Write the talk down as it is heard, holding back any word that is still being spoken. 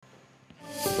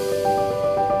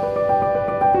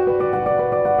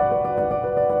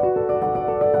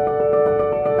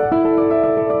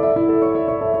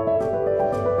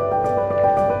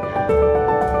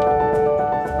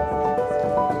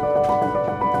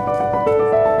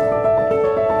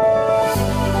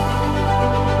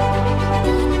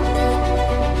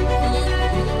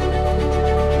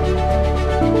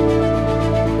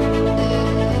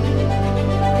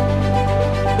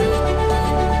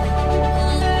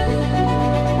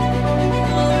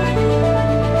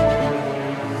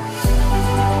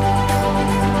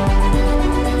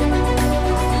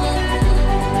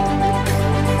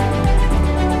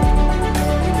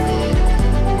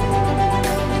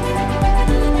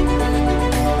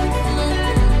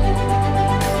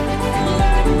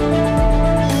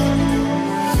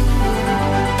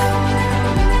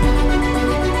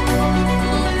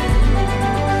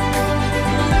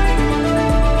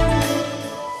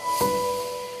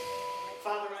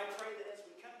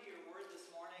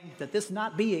that this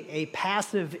not be a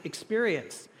passive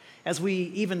experience. As we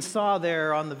even saw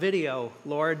there on the video,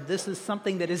 Lord, this is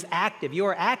something that is active. You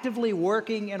are actively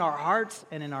working in our hearts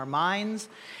and in our minds,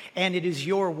 and it is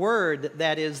your word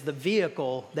that is the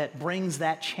vehicle that brings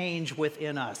that change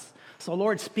within us. So,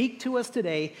 Lord, speak to us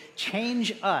today,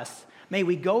 change us. May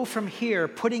we go from here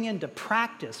putting into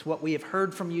practice what we have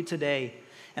heard from you today.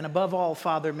 And above all,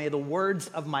 Father, may the words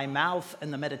of my mouth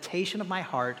and the meditation of my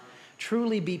heart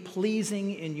truly be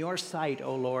pleasing in your sight,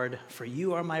 O Lord, for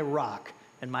you are my rock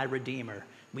and my Redeemer.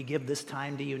 We give this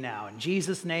time to you now. In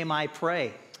Jesus' name I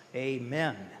pray,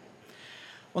 amen.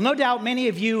 Well, no doubt many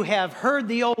of you have heard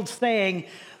the old saying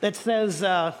that says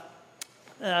that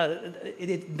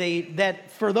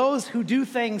for those who do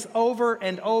things over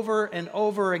and over and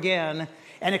over again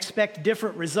and expect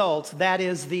different results, that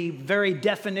is the very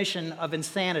definition of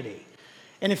insanity.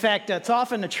 And in fact, it's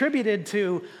often attributed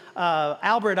to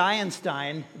Albert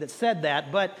Einstein that said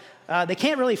that, but they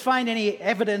can't really find any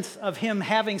evidence of him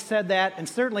having said that, and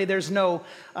certainly there's no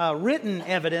written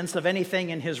evidence of anything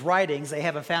in his writings. They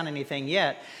haven't found anything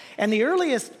yet. And the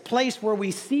earliest place where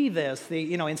we see this,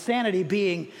 insanity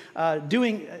being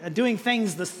doing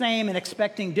things the same and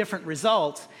expecting different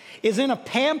results, is in a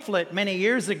pamphlet many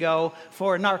years ago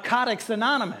for Narcotics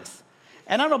Anonymous.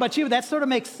 And I don't know about you, that sort of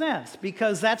makes sense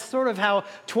because that's sort of how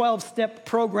 12-step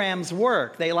programs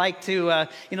work. They like to,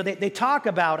 they talk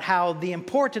about how the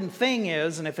important thing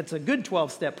is, and if it's a good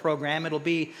 12-step program, it'll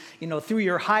be, through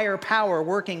your higher power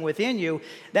working within you,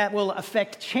 that will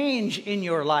affect change in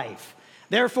your life.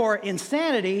 Therefore,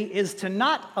 insanity is to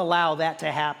not allow that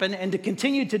to happen and to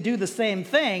continue to do the same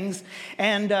things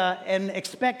and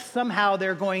expect somehow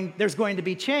there's going to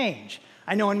be change.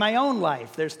 I know in my own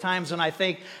life, there's times when I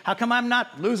think, how come I'm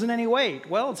not losing any weight?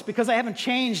 Well, it's because I haven't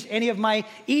changed any of my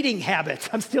eating habits.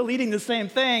 I'm still eating the same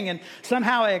thing, and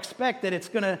somehow I expect that it's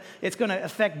gonna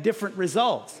affect different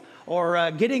results.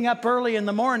 Or getting up early in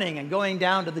the morning and going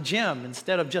down to the gym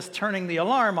instead of just turning the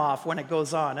alarm off when it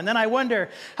goes on. And then I wonder,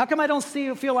 how come I don't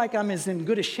feel like I'm as in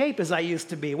good a shape as I used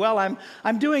to be? Well,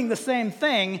 I'm doing the same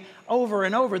thing over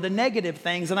and over, the negative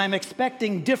things, and I'm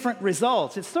expecting different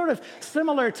results. It's sort of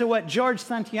similar to what George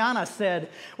Santayana said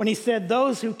when he said,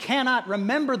 those who cannot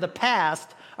remember the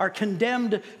past are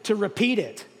condemned to repeat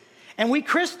it. And we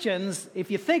Christians,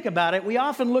 if you think about it, we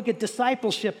often look at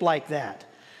discipleship like that.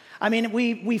 I mean,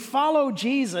 we follow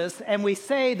Jesus and we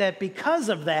say that because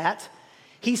of that,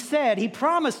 he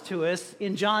promised to us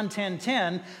in John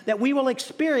 10:10 that we will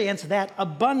experience that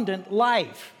abundant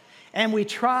life. And we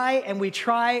try and we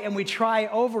try and we try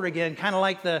over again, kind of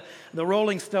like the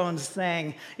Rolling Stones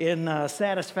sang in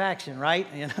Satisfaction, right?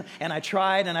 And I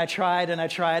tried and I tried and I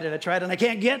tried and I tried and I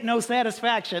can't get no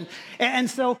satisfaction. And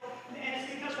so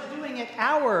it's because we're doing it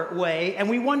our way and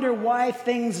we wonder why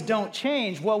things don't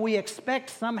change. Well, we expect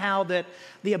somehow that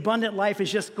the abundant life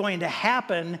is just going to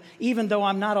happen even though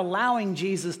I'm not allowing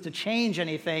Jesus to change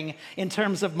anything in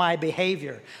terms of my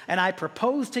behavior. And I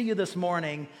propose to you this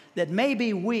morning that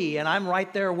maybe we, and I'm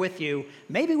right there with you,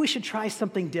 maybe we should try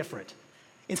something different.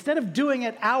 Instead of doing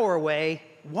it our way,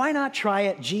 why not try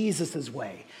it Jesus'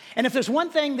 way? And if there's one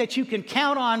thing that you can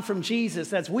count on from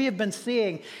Jesus, as we have been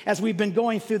seeing, as we've been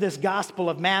going through this Gospel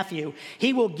of Matthew,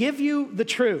 he will give you the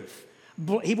truth.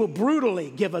 He will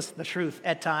brutally give us the truth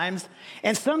at times.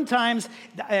 And sometimes,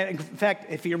 in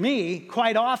fact, if you're me,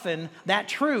 quite often, that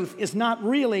truth is not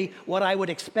really what I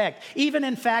would expect. Even,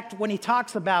 in fact, when he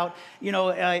talks about,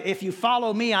 if you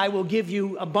follow me, I will give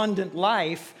you abundant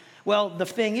life. Well, the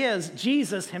thing is,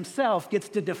 Jesus himself gets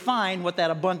to define what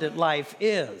that abundant life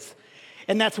is.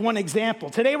 And that's one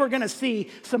example. Today we're going to see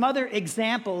some other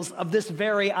examples of this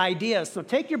very idea. So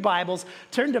take your Bibles,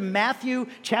 turn to Matthew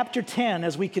chapter 10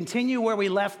 as we continue where we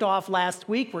left off last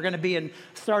week. We're going to be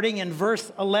starting in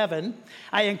verse 11.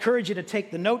 I encourage you to take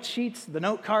the note sheets, the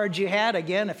note cards you had.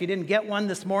 Again, if you didn't get one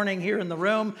this morning here in the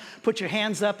room, put your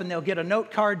hands up and they'll get a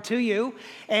note card to you.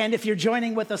 And if you're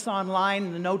joining with us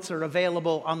online, the notes are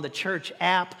available on the church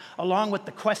app, along with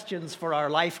the questions for our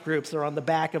life groups are on the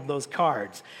back of those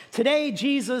cards. Today,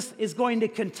 Jesus is going to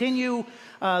continue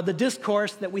the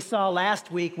discourse that we saw last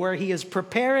week where he is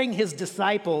preparing his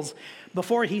disciples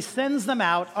before he sends them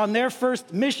out on their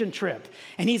first mission trip.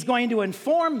 And he's going to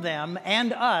inform them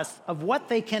and us of what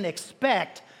they can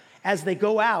expect as they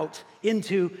go out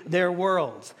into their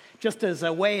worlds. Just as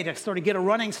a way to sort of get a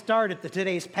running start at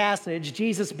today's passage,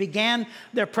 Jesus began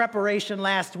their preparation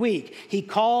last week. He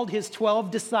called his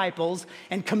 12 disciples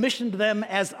and commissioned them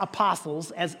as apostles,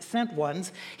 as sent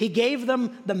ones. He gave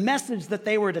them the message that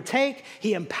they were to take.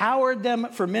 He empowered them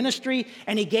for ministry,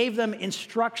 and he gave them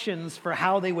instructions for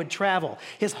how they would travel.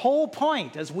 His whole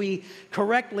point, as we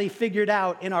correctly figured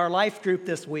out in our life group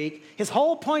this week, his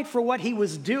whole point for what he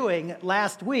was doing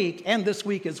last week and this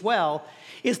week as well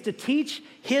is to teach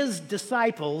his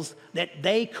disciples that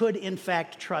they could in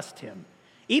fact trust him.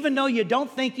 Even though you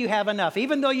don't think you have enough,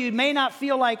 even though you may not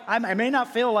feel like, I may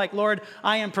not feel like, Lord,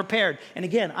 I am prepared. And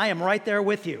again, I am right there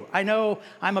with you. I know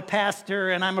I'm a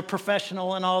pastor and I'm a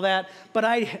professional and all that, but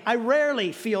I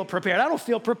rarely feel prepared. I don't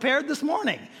feel prepared this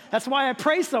morning. That's why I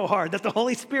pray so hard that the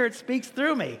Holy Spirit speaks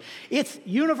through me. It's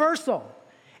universal.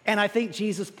 And I think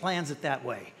Jesus plans it that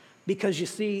way. Because you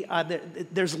see,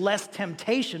 there's less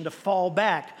temptation to fall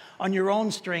back on your own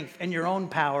strength and your own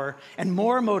power, and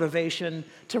more motivation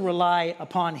to rely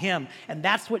upon him. And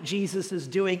that's what Jesus is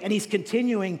doing, and he's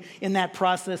continuing in that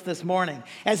process this morning.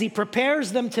 As he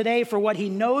prepares them today for what he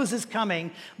knows is coming,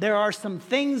 there are some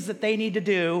things that they need to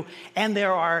do, and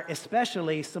there are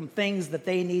especially some things that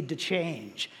they need to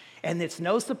change. And it's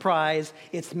no surprise,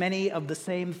 it's many of the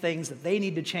same things that they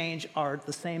need to change are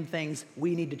the same things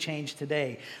we need to change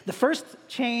today. The first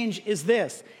change is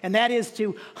this, and that is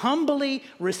to humbly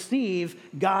receive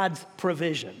God's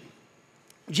provision.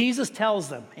 Jesus tells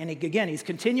them, and again, he's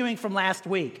continuing from last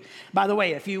week. By the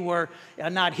way, if you were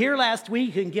not here last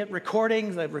week, you can get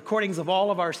recordings. The recordings of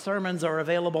all of our sermons are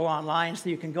available online, so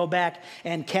you can go back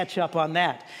and catch up on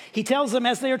that. He tells them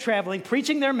as they are traveling,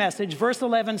 preaching their message, verse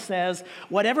 11 says,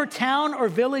 whatever town or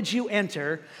village you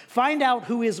enter, find out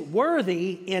who is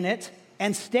worthy in it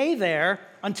and stay there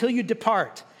until you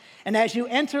depart. And as you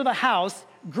enter the house,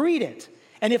 greet it.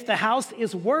 And if the house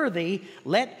is worthy,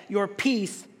 let your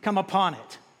peace come upon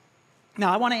it.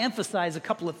 Now, I want to emphasize a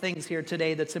couple of things here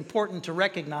today that's important to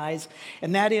recognize,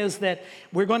 and that is that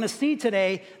we're going to see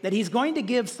today that he's going to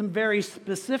give some very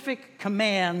specific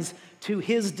commands to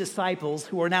his disciples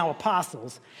who are now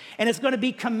apostles, and it's going to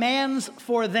be commands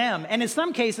for them. And in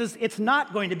some cases, it's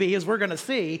not going to be, as we're going to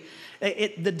see,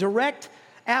 the direct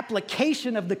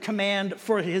application of the command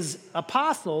for his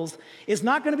apostles is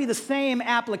not going to be the same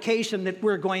application that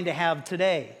we're going to have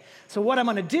today. So what I'm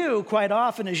going to do quite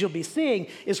often, as you'll be seeing,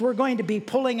 is we're going to be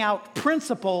pulling out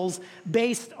principles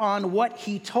based on what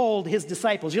he told his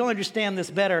disciples. You'll understand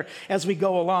this better as we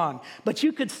go along. But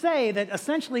you could say that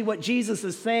essentially what Jesus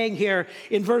is saying here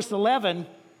in verse 11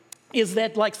 is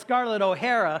that, like Scarlett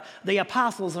O'Hara, the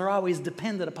apostles are always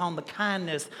dependent upon the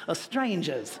kindness of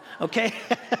strangers, okay?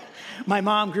 My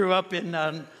mom grew up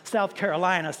in South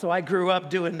Carolina, so I grew up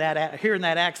doing that, hearing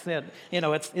that accent. You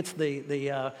know, it's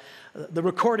the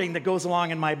recording that goes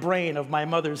along in my brain of my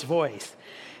mother's voice.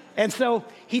 And so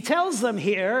he tells them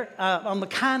here, on the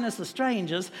kindness of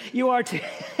strangers, you are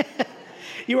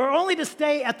only to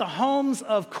stay at the homes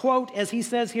of, quote, as he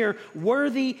says here,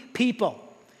 worthy people.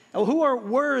 Now, who are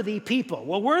worthy people?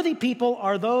 Well, worthy people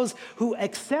are those who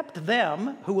accept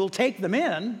them, who will take them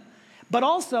in, but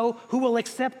also who will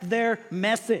accept their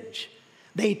message.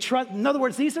 They trust, in other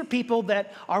words, these are people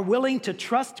that are willing to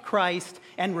trust Christ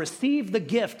and receive the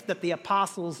gift that the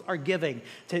apostles are giving,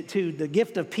 to the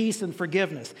gift of peace and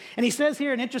forgiveness. And he says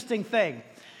here an interesting thing.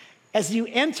 As you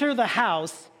enter the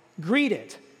house, greet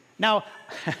it. Now,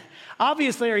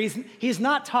 obviously, he's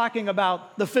not talking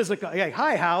about the physical, hey,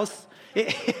 hi, house.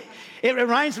 It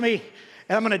reminds me,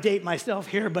 and I'm going to date myself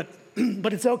here, but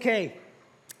it's okay.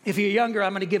 If you're younger,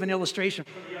 I'm going to give an illustration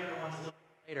for the younger ones a little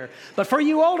later. But for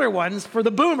you older ones, for the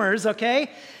boomers,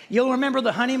 okay, you'll remember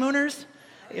the honeymooners?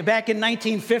 Back in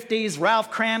 1950s,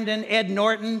 Ralph Cramden, Ed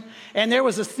Norton, and there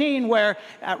was a scene where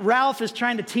Ralph is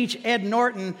trying to teach Ed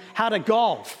Norton how to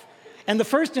golf. And the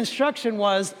first instruction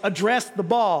was, address the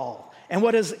ball. And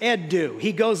what does Ed do?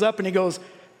 He goes up and he goes,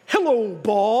 hello,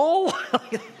 ball.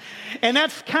 And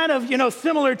that's kind of,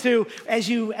 similar to as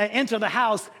you enter the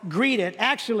house, greet it.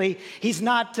 Actually, he's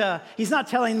not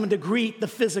telling them to greet the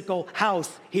physical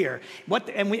house here.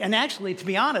 And actually, to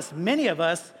be honest, many of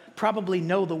us probably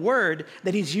know the word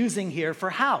that he's using here for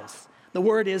house. The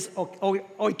word is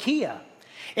oikia.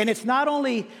 And it's not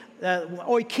only,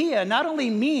 oikia not only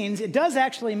means, it does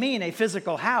actually mean a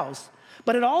physical house,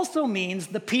 but it also means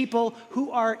the people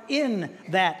who are in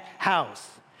that house.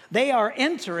 They are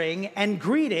entering and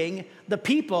greeting the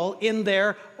people in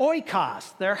their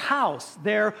oikos, their house,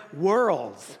 their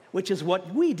worlds, which is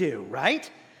what we do, right?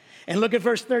 And look at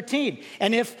verse 13.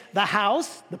 And if the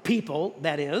house, the people,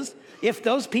 that is, if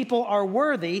those people are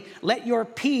worthy, let your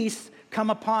peace come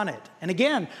upon it. And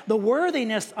again, the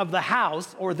worthiness of the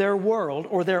house or their world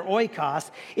or their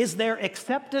oikos is their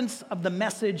acceptance of the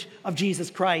message of Jesus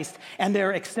Christ and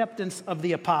their acceptance of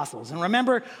the apostles. And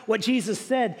remember what Jesus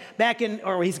said back in,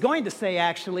 or he's going to say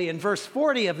actually in verse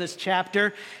 40 of this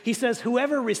chapter. He says,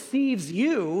 whoever receives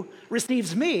you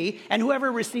receives me, and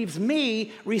whoever receives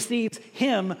me receives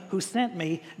him who sent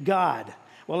me, God.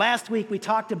 Well, last week we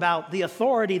talked about the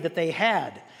authority that they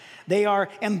had. They are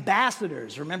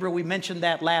ambassadors. Remember, we mentioned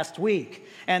that last week.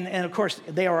 And of course,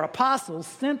 they are apostles,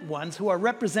 sent ones who are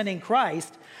representing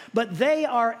Christ. But they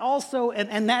are also,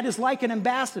 and that is like an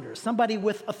ambassador, somebody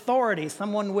with authority,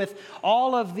 someone with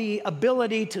all of the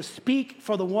ability to speak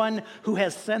for the one who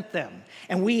has sent them.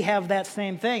 And we have that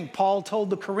same thing. Paul told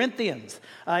the Corinthians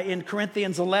in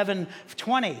Corinthians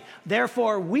 11:20,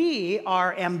 therefore we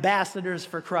are ambassadors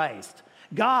for Christ.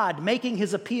 God making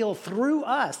his appeal through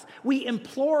us, we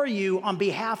implore you on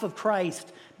behalf of Christ,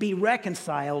 be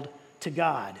reconciled to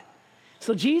God.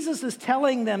 So Jesus is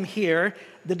telling them here,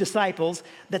 the disciples,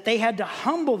 that they had to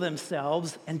humble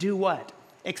themselves and do what?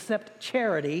 Accept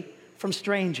charity from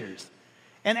strangers.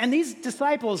 And these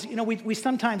disciples, you know, we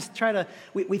sometimes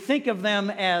we think of them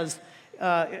as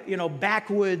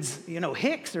backwoods,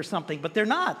 hicks or something, but they're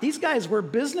not. These guys were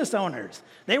business owners.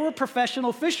 They were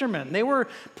professional fishermen. They were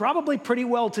probably pretty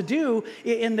well-to-do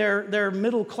in their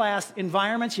middle-class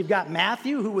environments. You've got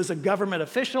Matthew, who was a government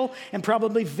official and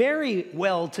probably very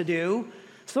well-to-do.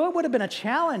 So it would have been a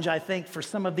challenge, I think, for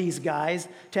some of these guys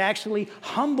to actually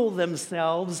humble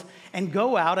themselves and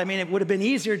go out. I mean, it would have been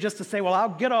easier just to say, well, I'll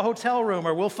get a hotel room,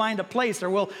 or we'll find a place, or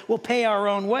we'll pay our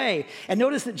own way. And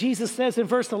notice that Jesus says in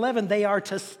verse 11, they are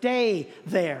to stay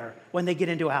there when they get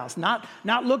into a house. Not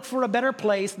look for a better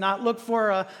place, not look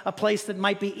for a place that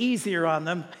might be easier on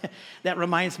them. That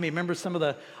reminds me, remember some of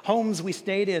the homes we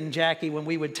stayed in, Jackie, when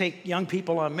we would take young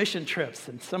people on mission trips.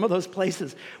 And some of those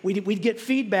places, we'd get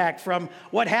feedback from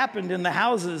what happened in the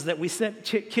houses that we sent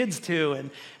kids to. And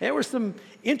there were some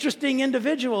interesting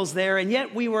individuals there, and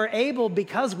yet we were able,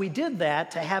 because we did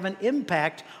that, to have an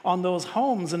impact on those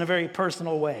homes in a very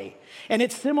personal way. And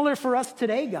it's similar for us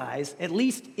today, guys, at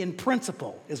least in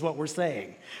principle, is what we're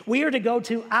saying. We are to go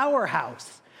to our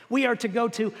house. We are to go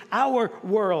to our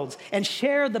worlds and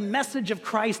share the message of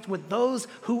Christ with those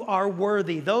who are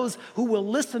worthy, those who will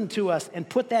listen to us and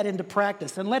put that into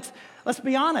practice. And let's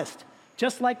be honest,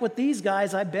 just like with these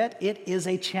guys, I bet it is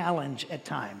a challenge at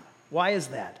times. Why is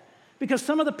that? Because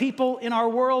some of the people in our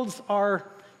worlds are,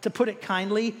 to put it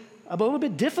kindly, a little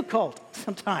bit difficult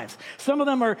sometimes. Some of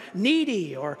them are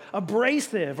needy or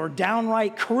abrasive or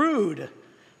downright crude.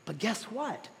 But guess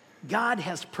what? God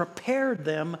has prepared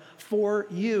them for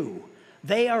you.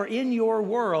 They are in your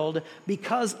world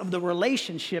because of the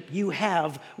relationship you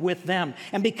have with them.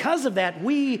 And because of that,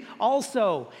 we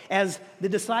also, as the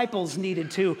disciples,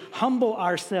 needed to humble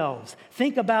ourselves.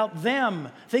 Think about them.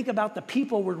 Think about the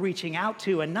people we're reaching out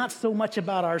to, and not so much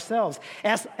about ourselves.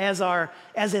 As the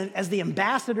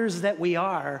ambassadors that we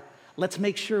are, let's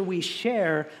make sure we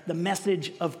share the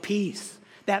message of peace.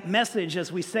 That message,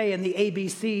 as we say in the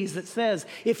ABCs, that says,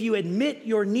 if you admit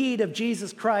your need of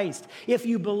Jesus Christ, if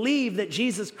you believe that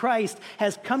Jesus Christ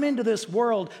has come into this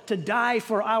world to die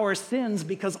for our sins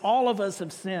because all of us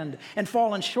have sinned and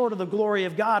fallen short of the glory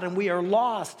of God, and we are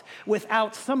lost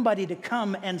without somebody to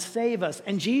come and save us,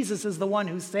 and Jesus is the one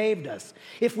who saved us.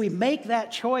 If we make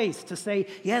that choice to say,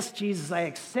 yes, Jesus, I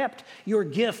accept your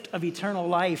gift of eternal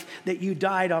life, that you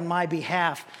died on my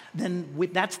behalf, then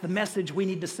that's the message we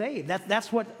need to say.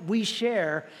 That's what we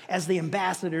share as the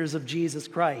ambassadors of Jesus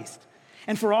Christ.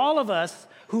 And for all of us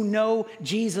who know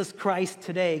Jesus Christ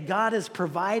today, God has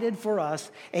provided for us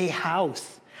a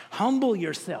house. Humble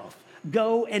yourself.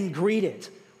 Go and greet it.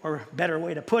 Or a better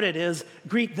way to put it is,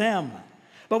 greet them.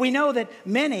 But we know that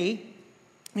many,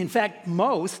 in fact,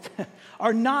 most,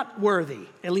 are not worthy,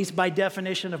 at least by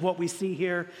definition of what we see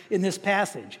here in this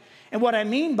passage. And what I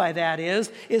mean by that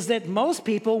is that most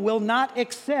people will not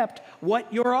accept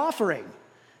what you're offering.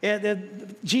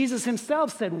 Jesus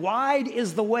himself said, wide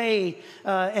is the way,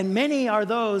 and many are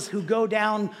those who go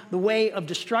down the way of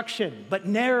destruction, but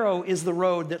narrow is the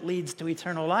road that leads to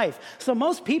eternal life. So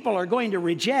most people are going to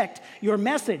reject your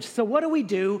message. So what do we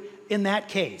do in that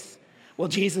case? Well,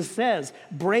 Jesus says,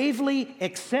 bravely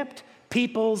accept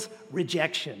people's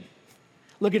rejection.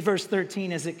 Look at verse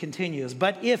 13 as it continues.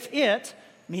 But if it,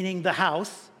 meaning the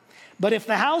house, but if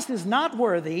the house is not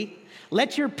worthy,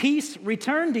 let your peace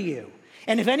return to you.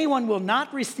 And if anyone will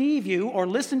not receive you or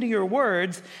listen to your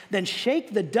words, then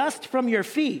shake the dust from your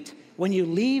feet when you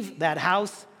leave that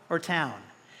house or town.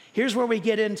 Here's where we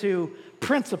get into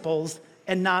principles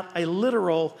and not a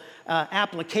literal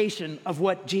application of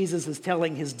what Jesus is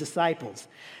telling his disciples.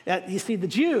 You see, the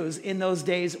Jews in those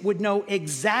days would know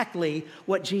exactly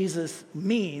what Jesus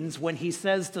means when he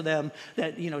says to them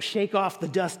that, shake off the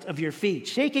dust of your feet.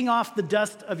 Shaking off the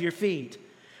dust of your feet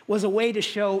was a way to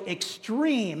show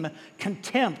extreme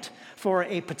contempt for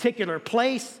a particular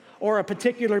place or a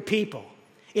particular people.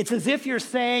 It's as if you're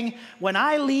saying, when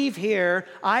I leave here,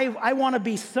 I want to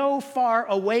be so far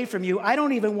away from you, I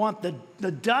don't even want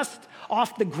the dust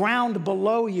off the ground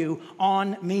below you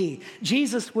on me.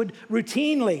 Jews would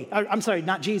routinely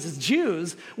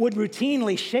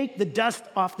shake the dust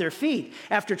off their feet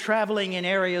after traveling in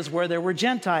areas where there were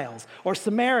Gentiles or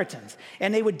Samaritans.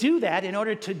 And they would do that in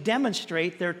order to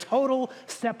demonstrate their total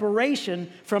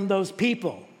separation from those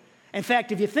people. In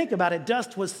fact, if you think about it,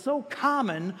 dust was so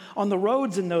common on the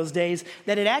roads in those days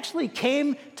that it actually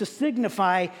came to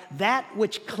signify that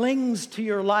which clings to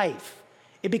your life.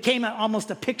 It became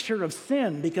almost a picture of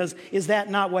sin, because is that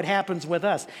not what happens with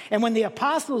us? And when the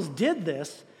apostles did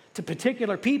this to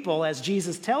particular people, as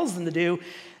Jesus tells them to do,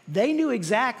 they knew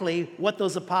exactly what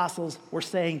those apostles were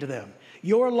saying to them.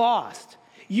 You're lost.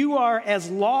 You are as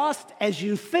lost as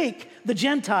you think the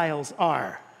Gentiles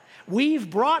are. We've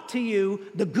brought to you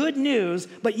the good news,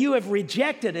 but you have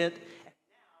rejected it. And now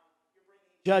you're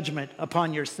bringing judgment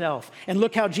upon yourself. And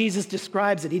look how Jesus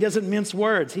describes it. He doesn't mince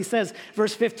words. He says,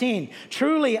 verse 15,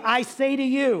 truly I say to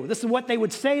you, this is what they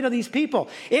would say to these people,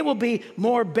 it will be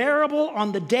more bearable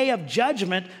on the day of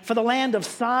judgment for the land of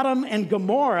Sodom and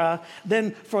Gomorrah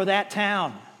than for that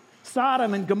town.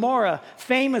 Sodom and Gomorrah,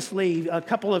 famously a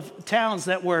couple of towns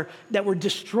that were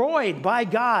destroyed by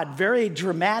God very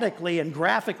dramatically and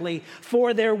graphically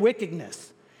for their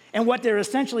wickedness. And what they're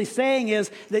essentially saying is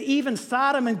that even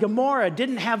Sodom and Gomorrah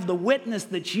didn't have the witness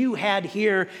that you had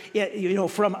here,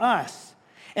 from us.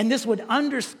 And this would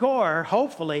underscore,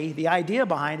 hopefully, the idea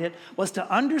behind it was to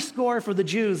underscore for the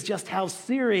Jews just how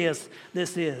serious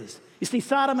this is. You see,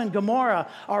 Sodom and Gomorrah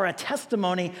are a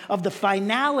testimony of the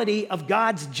finality of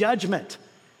God's judgment.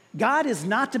 God is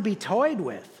not to be toyed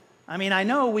with. I mean, I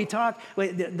know we talk,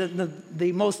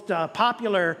 the most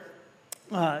popular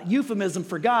euphemism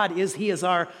for God is he is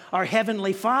our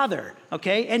heavenly Father,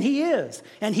 okay? And he is,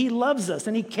 and he loves us,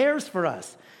 and he cares for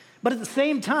us. But at the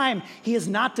same time, he is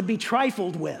not to be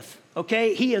trifled with,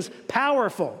 okay? He is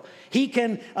powerful. He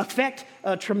can affect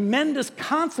tremendous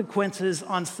consequences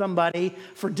on somebody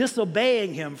for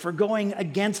disobeying him, for going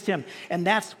against him. And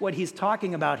that's what he's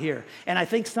talking about here. And I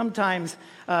think sometimes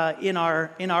in our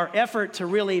effort to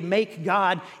really make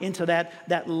God into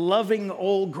that loving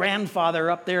old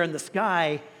grandfather up there in the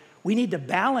sky, we need to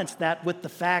balance that with the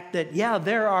fact that,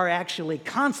 there are actually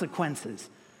consequences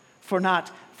for not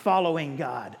following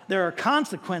God. There are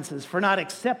consequences for not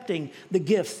accepting the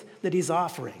gifts that he's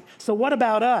offering. So what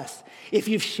about us? If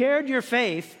you've shared your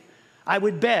faith, I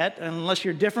would bet, unless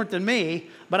you're different than me,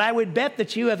 but I would bet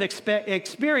that you have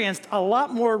experienced a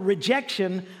lot more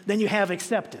rejection than you have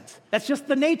acceptance. That's just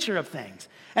the nature of things.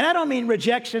 And I don't mean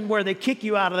rejection where they kick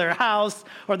you out of their house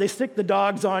or they stick the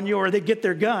dogs on you or they get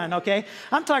their gun, okay?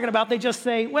 I'm talking about they just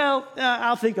say,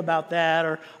 I'll think about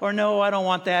that, or no, I don't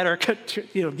want that, or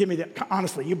give me that.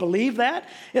 Honestly, you believe that?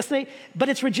 But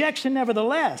it's rejection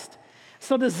nevertheless.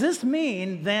 So does this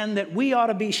mean then that we ought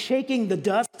to be shaking the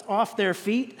dust off their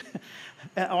feet,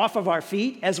 off of our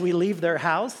feet as we leave their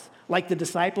house, like the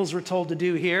disciples were told to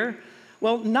do here?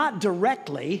 Well, not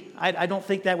directly. I don't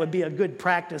think that would be a good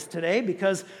practice today,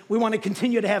 because we want to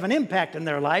continue to have an impact in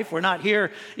their life. We're not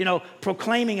here,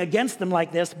 proclaiming against them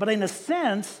like this. But in a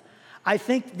sense, I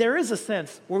think there is a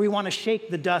sense where we want to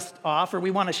shake the dust off, or we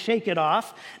want to shake it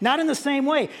off. Not in the same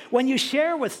way. When you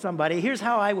share with somebody, here's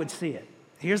how I would see it.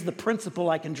 Here's the principle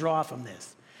I can draw from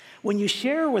this. When you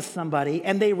share with somebody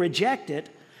and they reject it,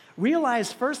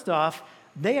 realize first off,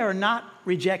 they are not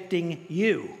rejecting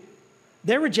you.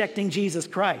 They're rejecting Jesus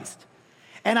Christ.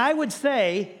 And I would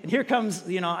say, and here comes,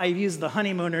 I use the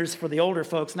honeymooners for the older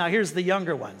folks. Now here's the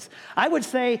younger ones. I would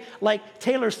say, like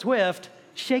Taylor Swift,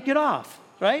 shake it off,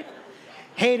 right?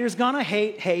 Haters gonna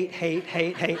hate.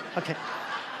 Okay.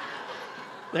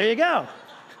 There you go.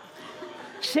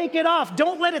 Shake it off.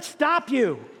 Don't let it stop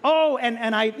you. Oh,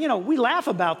 and we laugh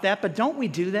about that, but don't we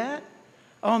do that?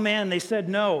 Oh man, they said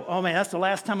no. Oh man, that's the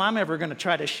last time I'm ever going to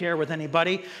try to share with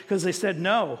anybody because they said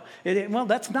no.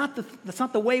 That's not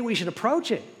the way we should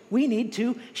approach it. We need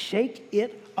to shake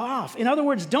it off. In other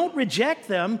words, don't reject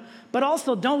them, but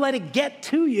also don't let it get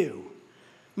to you.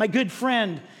 My good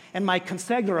friend and my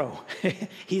consegro,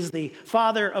 he's the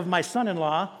father of my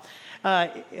son-in-law,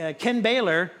 Ken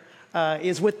Baylor,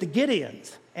 is with the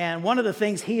Gideons. And one of the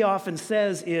things he often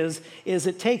says is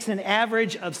it takes an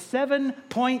average of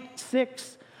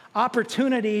 7.6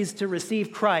 opportunities to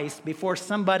receive Christ before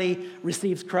somebody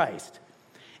receives Christ.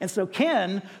 And so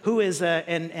Ken, who is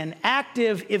an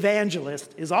active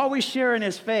evangelist, is always sharing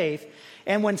his faith.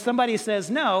 And when somebody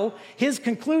says no, his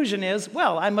conclusion is,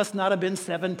 well, I must not have been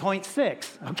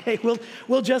 7.6. Okay,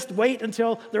 we'll just wait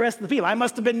until the rest of the people. I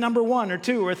must have been number 1 or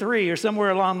 2 or 3 or somewhere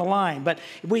along the line. But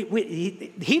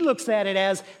he looks at it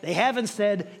as they haven't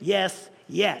said yes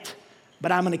yet,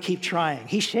 but I'm going to keep trying.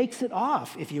 He shakes it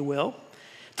off, if you will.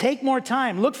 Take more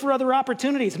time. Look for other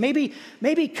opportunities.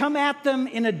 Maybe come at them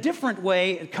in a different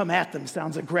way. Come at them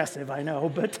sounds aggressive, I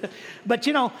know, but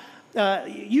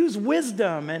use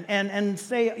wisdom and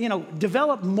say,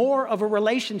 develop more of a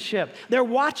relationship. They're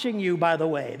watching you, by the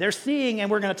way. They're seeing, and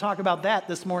we're going to talk about that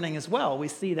this morning as well. We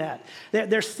see that.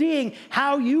 They're seeing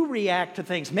how you react to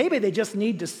things. Maybe they just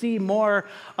need to see more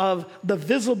of the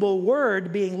visible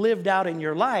word being lived out in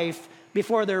your life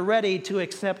before they're ready to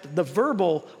accept the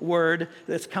verbal word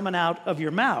that's coming out of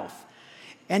your mouth.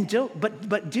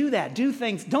 But do that. Do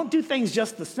things. Don't do things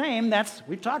just the same.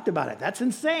 We've talked about it. That's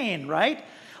insane, right?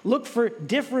 Look for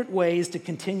different ways to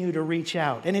continue to reach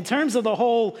out. And in terms of the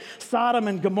whole Sodom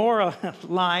and Gomorrah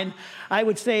line, I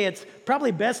would say it's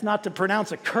probably best not to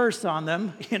pronounce a curse on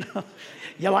them.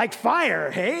 You like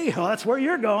fire, hey? Well, that's where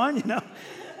you're going.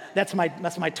 That's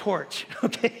my torch.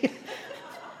 Okay.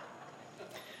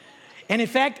 And in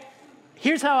fact,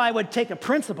 here's how I would take a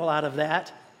principle out of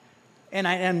that, and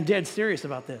I am dead serious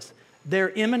about this.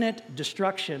 Their imminent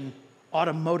destruction ought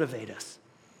to motivate us.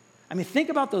 I mean, think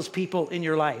about those people in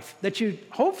your life that you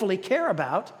hopefully care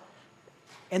about,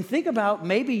 and think about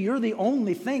maybe you're the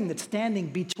only thing that's standing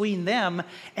between them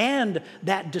and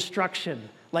that destruction,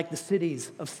 like the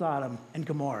cities of Sodom and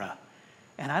Gomorrah.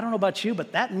 And I don't know about you,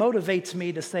 but that motivates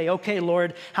me to say, okay,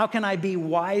 Lord, how can I be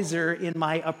wiser in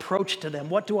my approach to them?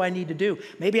 What do I need to do?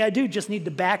 Maybe I do just need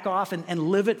to back off and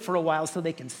live it for a while so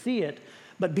they can see it,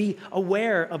 but be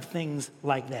aware of things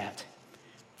like that.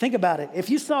 Think about it. If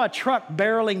you saw a truck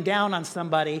barreling down on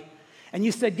somebody and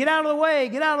you said, get out of the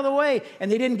way,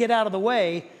 and they didn't get out of the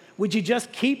way, would you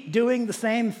just keep doing the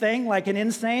same thing like an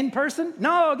insane person?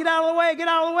 No, get out of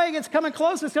the way, it's coming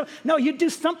close. No, you'd do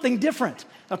something different,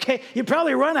 okay? You'd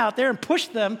probably run out there and push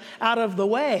them out of the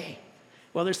way.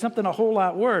 Well, there's something a whole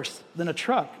lot worse than a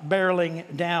truck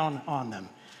barreling down on them.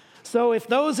 So if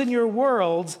those in your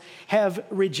worlds have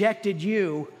rejected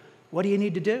you, what do you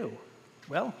need to do?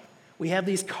 Well, we have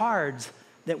these cards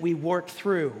that we work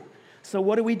through. So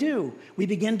what do?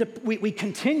 We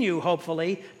continue,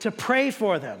 hopefully, to pray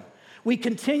for them. We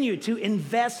continue to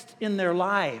invest in their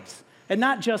lives. And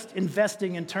not just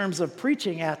investing in terms of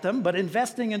preaching at them, but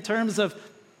investing in terms of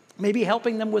maybe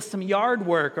helping them with some yard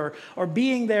work or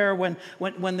being there when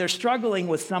they're struggling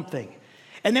with something.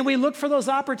 And then we look for those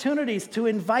opportunities to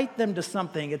invite them to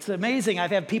something. It's amazing.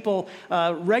 I've had people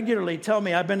regularly tell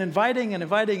me, I've been inviting, and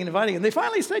they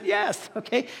finally said yes,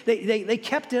 okay? They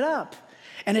kept it up,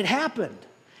 and it happened.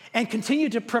 And continue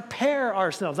to prepare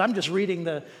ourselves. I'm just reading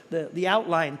the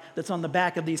outline that's on the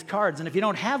back of these cards. And if you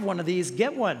don't have one of these,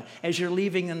 get one as you're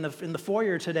leaving in the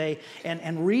foyer today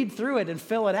and read through it and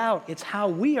fill it out. It's how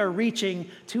we are reaching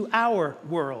to our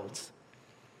worlds.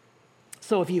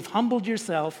 So if you've humbled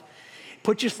yourself,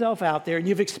 put yourself out there, and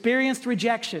you've experienced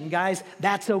rejection, guys,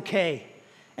 that's okay.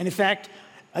 And in fact,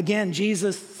 again,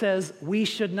 Jesus says we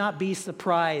should not be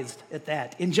surprised at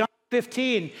that. In John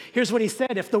 15, here's what he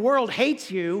said: if the world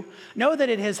hates you, know that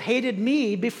it has hated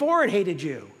me before it hated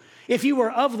you. If you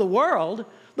were of the world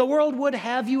would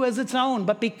have you as its own.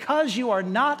 But because you are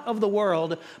not of the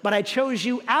world, but I chose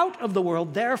you out of the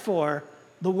world, therefore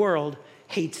the world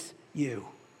hates you.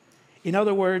 In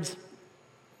other words,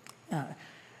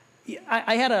 we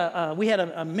had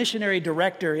a missionary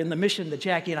director in the mission that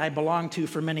Jackie and I belonged to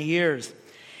for many years.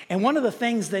 And one of the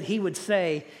things that he would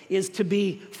say is to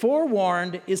be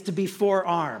forewarned is to be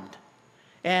forearmed.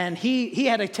 And he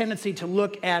had a tendency to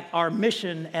look at our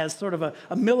mission as sort of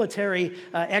a military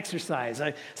exercise.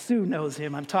 Sue knows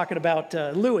him. I'm talking about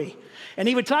Louis. And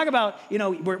he would talk about,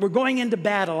 we're going into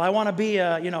battle. I want to be,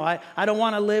 I don't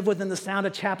want to live within the sound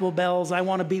of chapel bells. I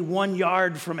want to be 1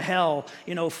 yard from hell,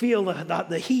 feel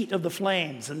the heat of the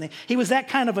flames. And he was that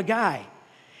kind of a guy.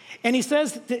 And he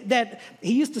says that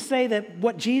he used to say that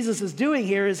what Jesus is doing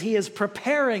here is he is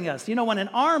preparing us. When an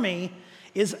army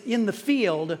is in the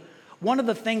field, one of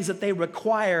the things that they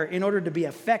require in order to be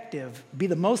effective, be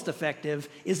the most effective,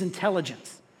 is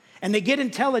intelligence. And they get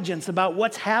intelligence about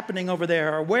what's happening over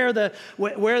there, or where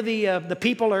the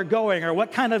people are going, or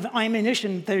what kind of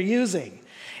ammunition they're using.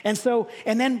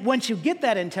 And then once you get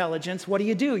that intelligence, what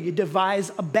do? You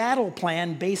devise a battle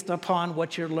plan based upon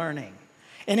what you're learning.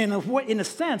 And in a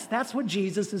sense, that's what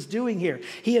Jesus is doing here.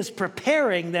 He is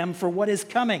preparing them for what is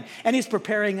coming, and he's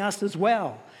preparing us as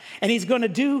well. And he's going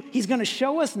to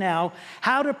show us now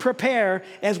how to prepare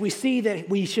as we see that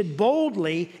we should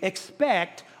boldly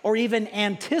expect or even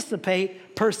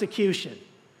anticipate persecution.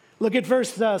 Look at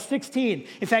verse 16.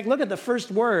 In fact, look at the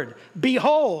first word,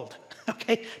 behold.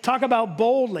 Okay, talk about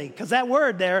boldly, because that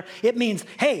word there, it means,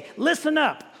 hey, listen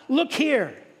up, look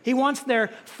here. He wants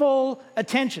their full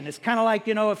attention. It's kind of like,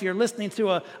 if you're listening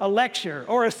to a lecture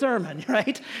or a sermon,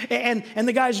 right? And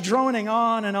the guy's droning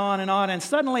on and on and on, and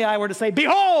suddenly I were to say,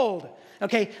 behold!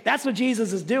 Okay, that's what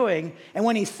Jesus is doing. And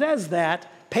when he says that,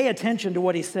 pay attention to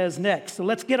what he says next. So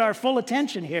let's get our full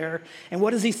attention here. And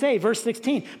what does he say? Verse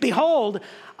 16, behold,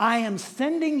 I am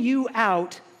sending you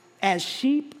out as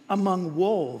sheep among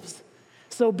wolves.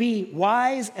 So be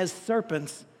wise as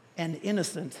serpents and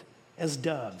innocent as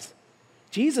doves.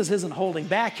 Jesus isn't holding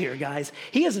back here, guys.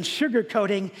 He isn't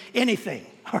sugarcoating anything,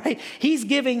 all right? He's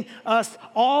giving us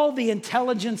all the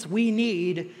intelligence we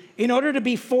need in order to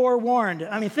be forewarned.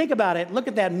 I mean, think about it. Look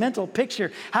at that mental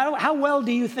picture. How well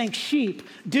do you think sheep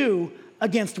do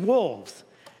against wolves?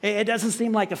 It doesn't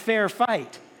seem like a fair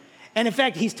fight. And in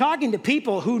fact, he's talking to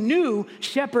people who knew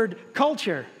shepherd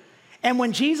culture. And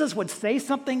when Jesus would say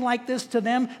something like this to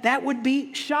them, that would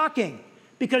be shocking,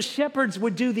 because shepherds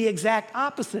would do the exact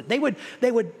opposite. They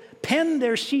would pen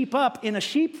their sheep up in a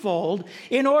sheepfold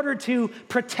in order to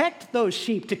protect those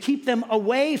sheep, to keep them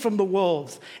away from the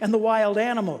wolves and the wild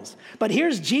animals. But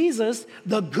here's Jesus,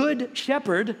 the good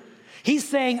shepherd. He's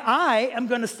saying, I am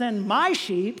going to send my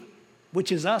sheep,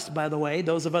 which is us, by the way,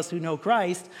 those of us who know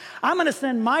Christ. I'm going to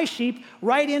send my sheep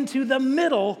right into the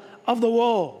middle of the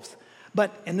wolves.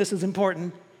 But, and this is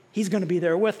important, he's going to be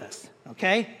there with us,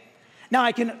 okay? Now,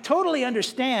 I can totally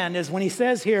understand as when he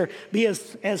says here, be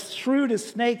as shrewd as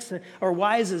snakes or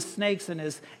wise as snakes and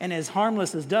as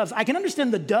harmless as doves. I can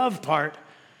understand the dove part,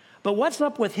 but what's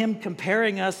up with him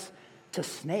comparing us to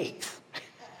snakes?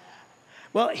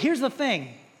 Well, here's the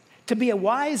thing. To be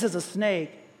wise as a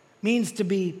snake means to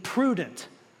be prudent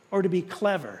or to be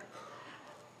clever.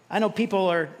 I know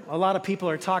a lot of people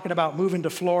are talking about moving to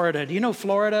Florida. Do you know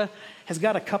Florida has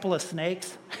got a couple of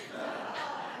snakes?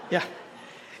 Yeah.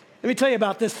 Let me tell you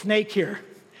about this snake here.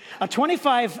 A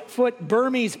 25-foot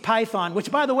Burmese python, which,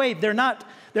 by the way, they're not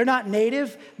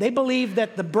native. They believe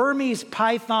that the Burmese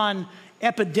python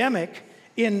epidemic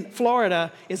in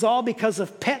Florida is all because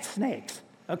of pet snakes.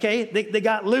 Okay, they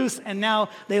got loose and now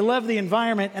they love the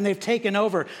environment and they've taken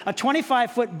over. A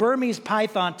 25-foot Burmese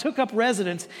python took up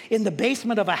residence in the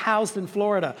basement of a house in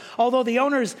Florida. Although the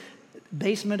owners,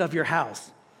 basement of your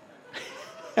house.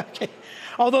 Okay.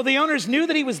 Although the owners knew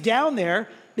that he was down there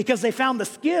because they found the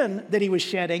skin that he was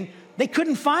shedding, they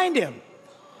couldn't find him.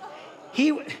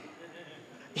 He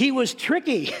was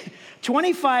tricky,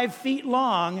 25 feet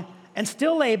long and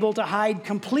still able to hide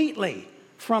completely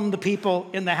from the people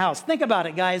in the house. Think about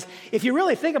it, guys. If you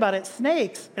really think about it,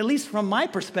 snakes, at least from my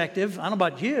perspective, I don't know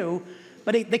about you,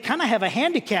 but they kind of have a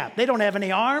handicap. They don't have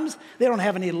any arms. They don't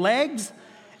have any legs.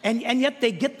 And yet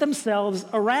they get themselves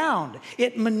around.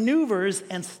 It maneuvers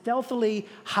and stealthily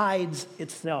hides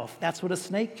itself. That's what a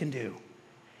snake can do.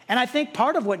 And I think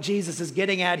part of what Jesus is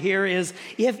getting at here is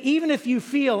even if you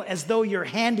feel as though you're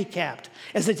handicapped,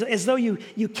 as though you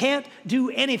can't do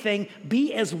anything,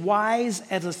 be as wise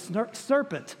as a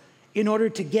serpent in order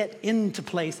to get into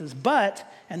places. But,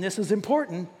 and this is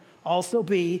important, also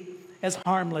be as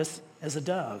harmless as a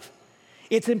dove.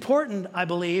 It's important, I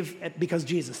believe, because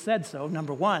Jesus said so,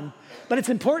 number one, but it's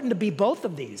important to be both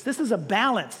of these. This is a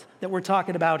balance that we're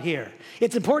talking about here.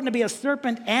 It's important to be a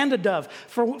serpent and a dove.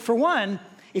 For one,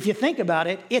 if you think about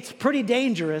it, it's pretty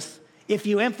dangerous if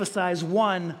you emphasize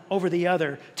one over the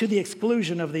other to the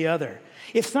exclusion of the other.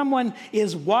 If someone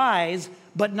is wise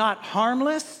but not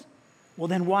harmless, well,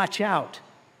 then watch out.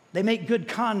 They make good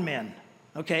con men,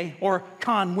 okay? Or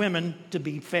con women, to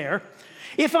be fair.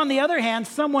 If, on the other hand,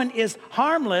 someone is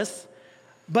harmless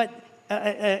but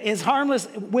is harmless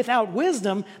without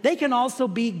wisdom, they can also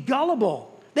be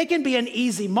gullible. They can be an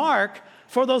easy mark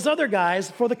for those other guys,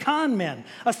 for the con men.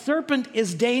 A serpent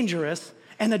is dangerous,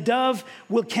 and a dove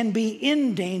can be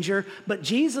in danger, but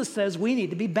Jesus says we need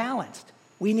to be balanced.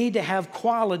 We need to have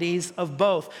qualities of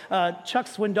both. Chuck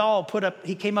Swindoll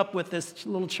he came up with this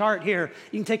little chart here.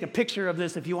 You can take a picture of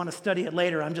this if you want to study it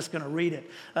later. I'm just going to read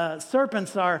it.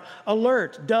 Serpents are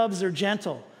alert, doves are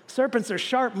gentle. Serpents are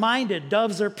sharp-minded,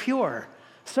 doves are pure.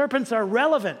 Serpents are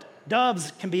relevant,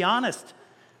 doves can be honest.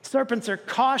 Serpents are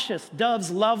cautious,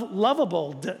 doves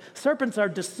lovable. Serpents are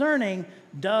discerning,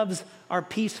 doves are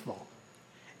peaceful.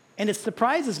 And it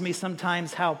surprises me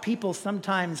sometimes how people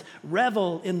sometimes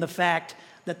revel in the fact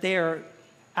that they are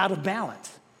out of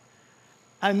balance.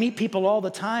 I meet people all the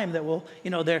time that will,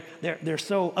 they're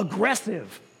so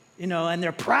aggressive, and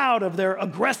they're proud of their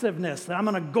aggressiveness. I'm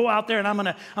going to go out there and I'm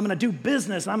going to do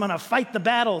business. I'm going to fight the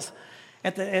battles.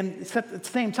 At the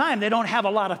same time, they don't have a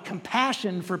lot of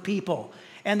compassion for people,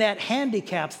 and that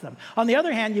handicaps them. On the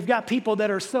other hand, you've got people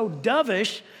that are so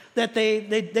dovish that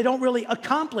they don't really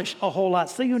accomplish a whole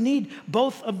lot. So you need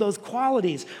both of those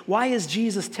qualities. Why is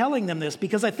Jesus telling them this?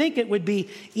 Because I think it would be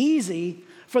easy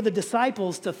for the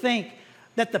disciples to think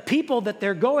that the people that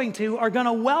they're going to are going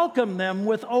to welcome them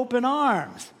with open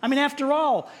arms. I mean, after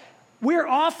all, we're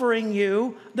offering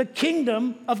you the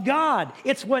kingdom of God.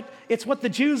 It's what the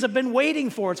Jews have been waiting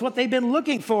for. It's what they've been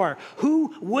looking for.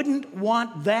 Who wouldn't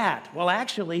want that? Well,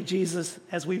 actually, Jesus,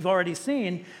 as we've already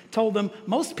seen, told them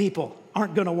most people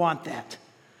aren't going to want that.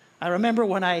 I remember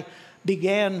when I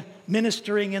began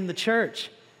ministering in the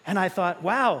church, and I thought,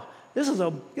 wow, this is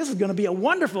going to be a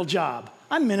wonderful job.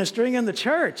 I'm ministering in the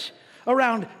church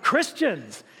around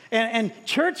Christians and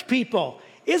church people.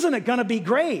 Isn't it going to be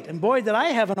great? And boy, did I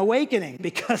have an awakening,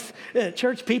 because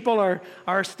church people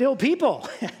are still people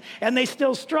and they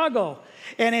still struggle.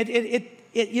 And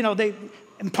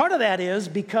and part of that is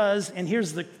because, and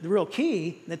here's the real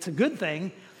key, that's a good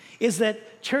thing, is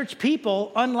that church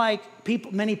people, unlike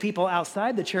many people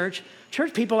outside the church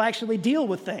people actually deal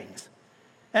with things.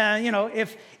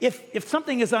 If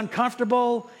something is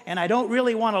uncomfortable and I don't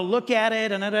really want to look at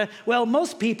it, well,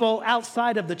 most people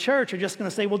outside of the church are just going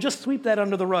to say, well, just sweep that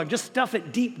under the rug. Just stuff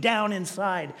it deep down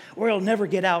inside, or it'll never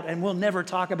get out and we'll never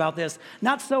talk about this.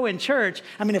 Not so in church.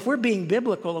 I mean, if we're being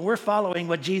biblical and we're following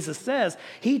what Jesus says,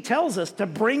 he tells us to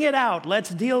bring it out.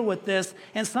 Let's deal with this.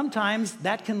 And sometimes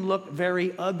that can look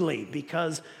very ugly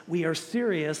because we are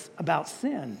serious about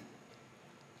sin.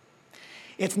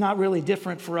 It's not really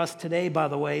different for us today, by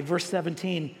the way. Verse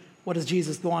 17, what does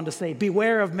Jesus go on to say?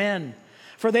 Beware of men,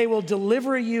 for they will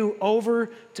deliver you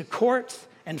over to courts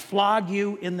and flog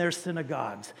you in their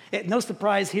synagogues. No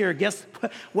surprise here. Guess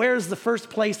where's the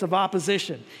first place of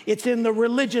opposition? It's in the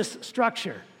religious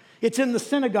structure. It's in the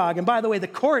synagogue. And by the way, the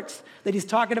courts that he's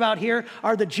talking about here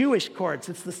are the Jewish courts.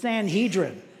 It's the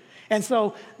Sanhedrin. And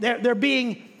so they're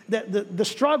being... The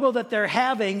struggle that they're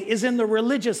having is in the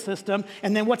religious system.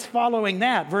 And then what's following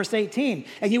that? Verse 18,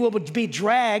 and you will be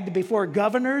dragged before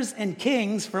governors and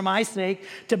kings for my sake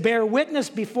to bear witness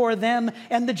before them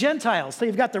and the Gentiles. So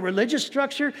you've got the religious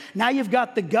structure. Now you've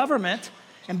got the government.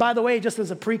 And by the way, just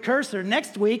as a precursor,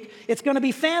 next week, it's going to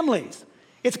be families.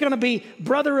 It's going to be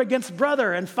brother against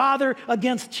brother and father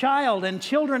against child and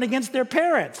children against their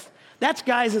parents. That's,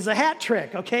 guys, is a hat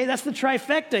trick, okay? That's the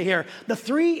trifecta here. The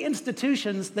three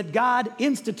institutions that God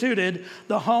instituted,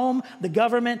 the home, the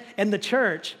government, and the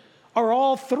church, are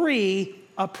all three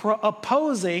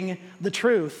opposing the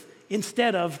truth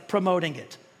instead of promoting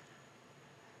it.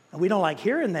 And we don't like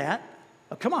hearing that.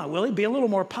 Oh, come on, Willie, be a little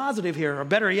more positive here. Or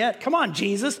better yet, come on,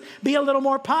 Jesus, be a little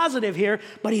more positive here.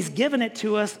 But he's given it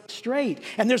to us straight.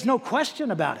 And there's no question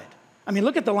about it. I mean,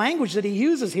 look at the language that he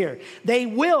uses here. They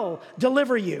will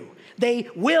deliver you. They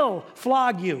will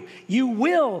flog you. You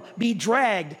will be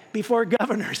dragged before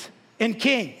governors and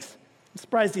kings. I'm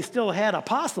surprised he still had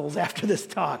apostles after this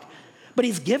talk. But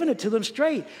he's given it to them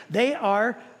straight. They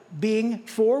are being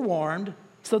forewarned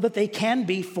so that they can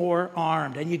be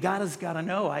forearmed. And you guys got to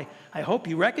know, I hope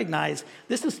you recognize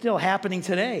this is still happening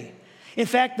today. In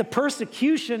fact, the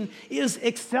persecution is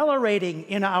accelerating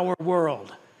in our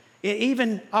world.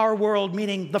 Even our world,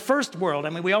 meaning the first world. I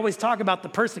mean, we always talk about the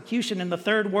persecution in the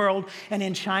third world and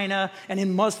in China and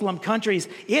in Muslim countries.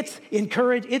 It's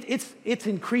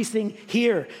increasing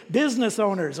here. Business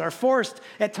owners are forced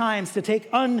at times to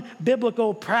take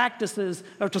unbiblical practices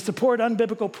or to support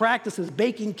unbiblical practices,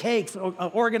 baking cakes, or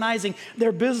organizing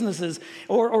their businesses,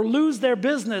 or lose their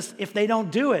business if they don't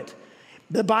do it.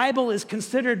 The Bible is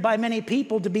considered by many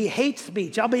people to be hate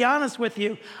speech. I'll be honest with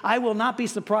you, I will not be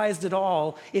surprised at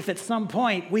all if at some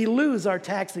point we lose our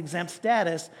tax-exempt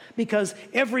status, because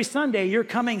every Sunday you're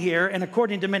coming here, and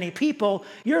according to many people,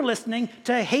 you're listening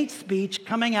to hate speech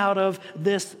coming out of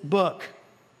this book.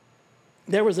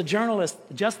 There was a journalist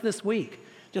just this week,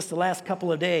 just the last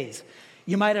couple of days.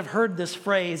 You might have heard this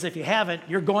phrase. If you haven't,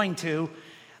 you're going to.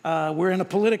 We're in a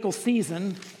political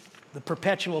season, the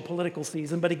perpetual political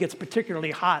season, but it gets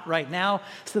particularly hot right now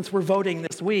since we're voting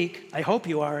this week. I hope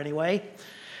you are anyway.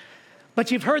 But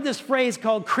you've heard this phrase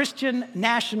called Christian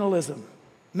nationalism,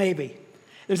 maybe.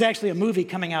 There's actually a movie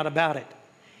coming out about it.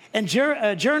 And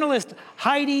journalist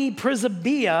Heidi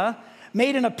Przybyla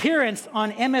made an appearance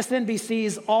on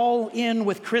MSNBC's All In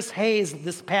with Chris Hayes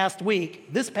this past week,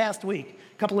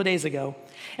 a couple of days ago.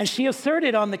 And she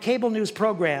asserted on the cable news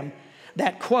program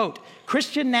that, quote,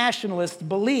 Christian nationalists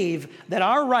believe that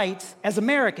our rights as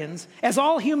Americans, as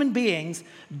all human beings,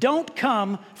 don't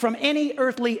come from any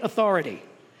earthly authority.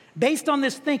 Based on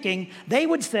this thinking, they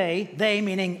would say, they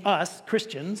meaning us,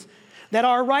 Christians, that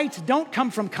our rights don't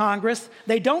come from Congress,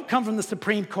 they don't come from the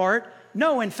Supreme Court.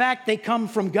 No, in fact, they come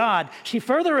from God. She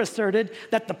further asserted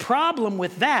that the problem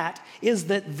with that is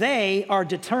that they are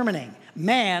determining,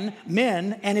 men,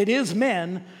 and it is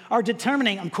men, are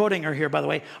determining, I'm quoting her here, by the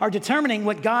way, are determining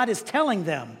what God is telling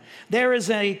them. There is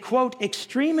a, quote,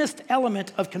 extremist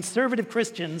element of conservative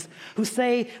Christians who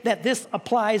say that this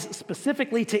applies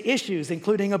specifically to issues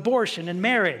including abortion and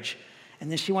marriage.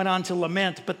 And then she went on to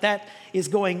lament, but it's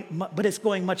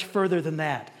going much further than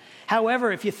that.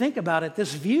 However, if you think about it,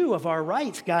 this view of our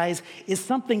rights, guys, is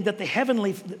something that the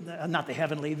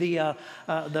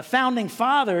founding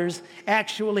fathers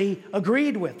actually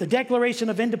agreed with. The Declaration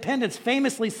of Independence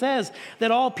famously says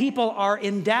that all people are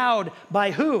endowed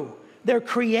by who? Their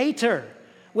Creator,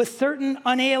 with certain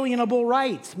unalienable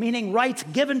rights, meaning rights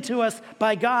given to us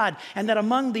by God, and that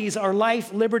among these are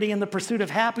life, liberty, and the pursuit of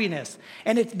happiness.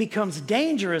 And it becomes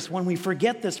dangerous when we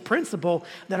forget this principle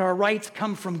that our rights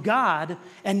come from God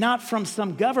and not from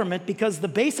some government, because the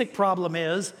basic problem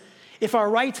is, if our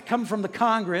rights come from the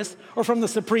Congress or from the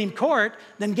Supreme Court,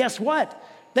 then guess what?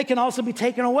 They can also be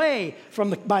taken away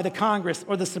by the Congress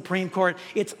or the Supreme Court.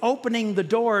 It's opening the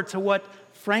door to what,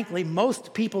 frankly,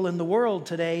 most people in the world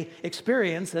today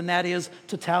experience, and that is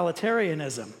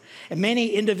totalitarianism. And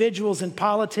many individuals in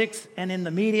politics and in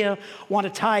the media want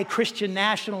to tie Christian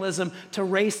nationalism to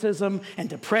racism and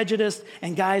to prejudice,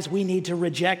 and guys, we need to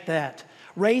reject that.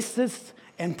 Racism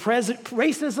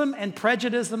and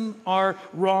prejudice are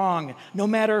wrong, no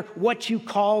matter what you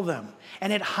call them.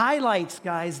 And it highlights,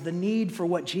 guys, the need for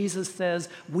what Jesus says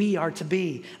we are to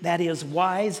be. That is,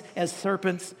 wise as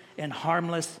serpents and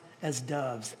harmless as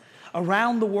doves.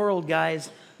 Around the world, guys,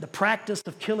 the practice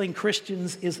of killing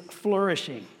Christians is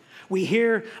flourishing. We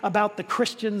hear about the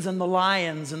Christians and the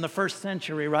lions in the first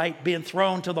century, right? Being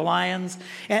thrown to the lions.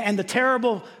 And the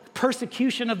terrible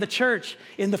persecution of the church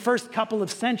in the first couple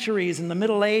of centuries in the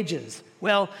Middle Ages.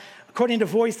 Well, according to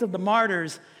Voice of the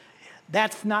Martyrs,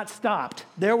 that's not stopped.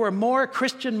 There were more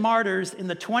Christian martyrs in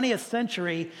the 20th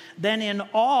century than in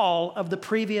all of the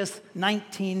previous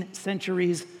 19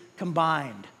 centuries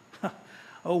combined.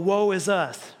 Oh, woe is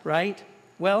us, right?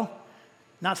 Well,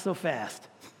 not so fast.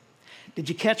 Did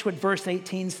you catch what verse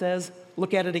 18 says?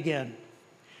 Look at it again.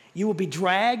 You will be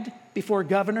dragged before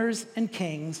governors and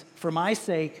kings for my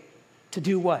sake to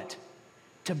do what?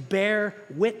 To bear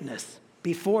witness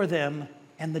before them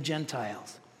and the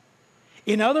Gentiles.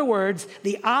 In other words,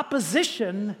 the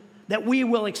opposition that we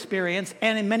will experience,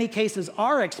 and in many cases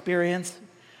are experiencing,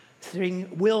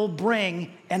 will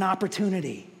bring an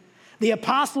opportunity. The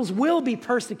apostles will be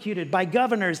persecuted by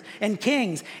governors and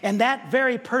kings, and that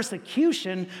very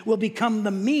persecution will become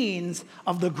the means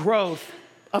of the growth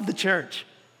of the church.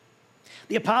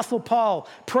 The apostle Paul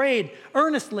prayed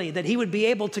earnestly that he would be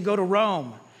able to go to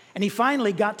Rome, and he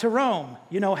finally got to Rome.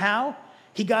 You know how?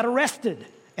 He got arrested,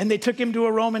 and they took him to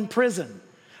a Roman prison.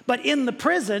 But in the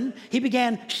prison, he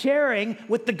began sharing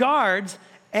with the guards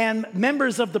and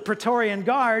members of the Praetorian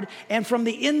Guard, and from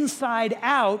the inside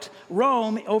out,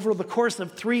 Rome, over the course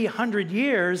of 300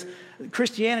 years,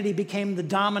 Christianity became the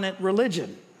dominant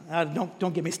religion.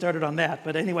 Don't get me started on that,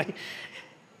 but anyway.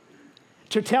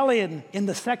 Tertullian, in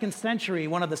the 2nd century,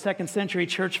 one of the 2nd century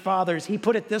church fathers, he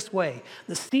put it this way: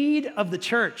 the seed of the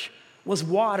church was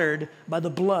watered by the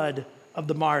blood of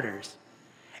the martyrs.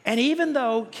 And even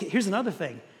though, here's another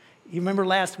thing. You remember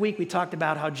last week we talked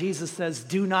about how Jesus says,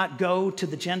 do not go to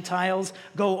the Gentiles,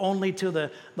 go only to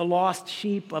the lost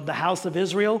sheep of the house of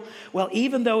Israel. Well,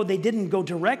 even though they didn't go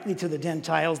directly to the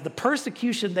Gentiles, the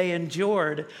persecution they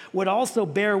endured would also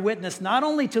bear witness not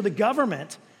only to the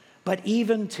government, but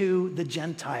even to the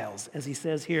Gentiles, as he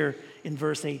says here in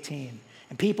verse 18.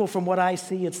 And people, from what I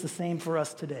see, it's the same for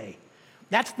us today.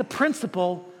 That's the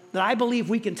principle that I believe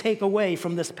we can take away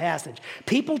from this passage.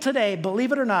 People today,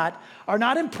 believe it or not, are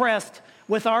not impressed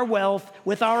with our wealth,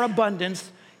 with our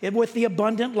abundance, with the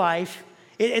abundant life.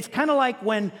 It's kind of like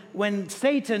when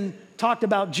Satan talked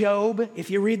about Job, if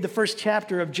you read the first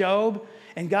chapter of Job,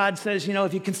 And God says,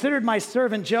 if you considered my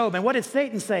servant Job, and what did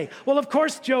Satan say? Well, of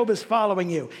course Job is following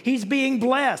you. He's being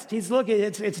blessed.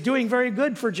 It's doing very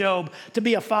good for Job to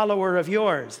be a follower of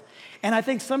yours. And I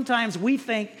think sometimes we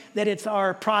think that it's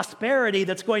our prosperity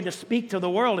that's going to speak to the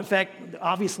world. In fact,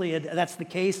 obviously that's the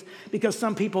case because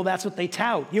some people, that's what they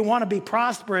tout. You want to be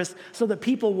prosperous so that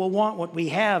people will want what we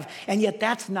have. And yet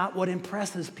that's not what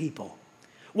impresses people.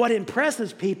 What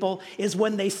impresses people is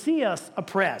when they see us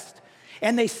oppressed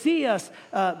and they see us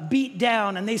beat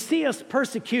down and they see us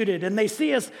persecuted and they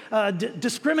see us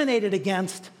discriminated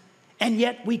against, and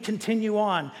yet we continue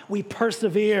on. We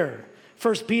persevere.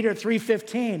 1 Peter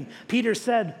 3:15, Peter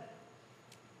said,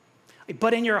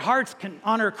 but in your hearts can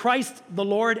honor Christ the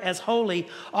Lord as holy,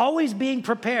 always being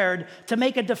prepared to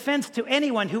make a defense to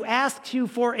anyone who asks you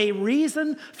for a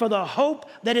reason for the hope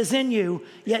that is in you,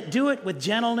 yet do it with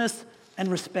gentleness and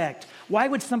respect. Why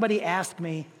would somebody ask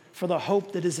me for the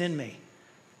hope that is in me?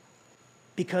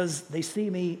 Because they see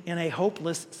me in a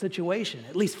hopeless situation,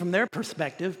 at least from their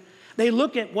perspective. They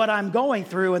look at what I'm going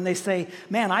through and they say,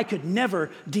 man, I could never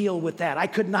deal with that. I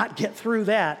could not get through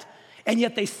that. And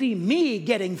yet they see me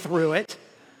getting through it.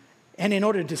 And in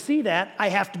order to see that, I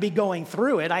have to be going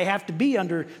through it. I have to be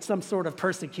under some sort of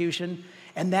persecution.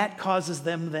 And that causes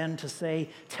them then to say,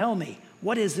 tell me,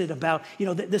 what is it about,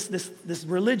 this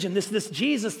religion, this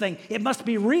Jesus thing? It must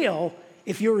be real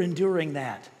if you're enduring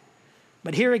that.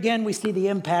 But here again, we see the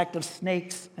impact of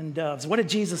snakes and doves. What did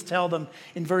Jesus tell them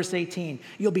in verse 18?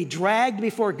 You'll be dragged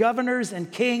before governors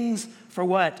and kings for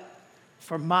what?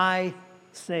 For my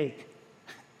sake.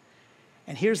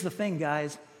 And here's the thing,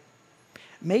 guys.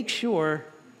 Make sure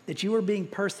that you are being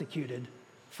persecuted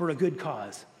for a good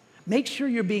cause. Make sure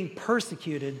you're being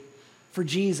persecuted for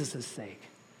Jesus' sake.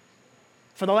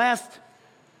 For the last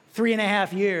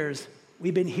 3.5 years,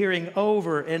 we've been hearing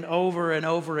over and over and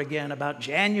over again about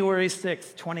January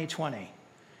 6th, 2020.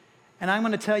 And I'm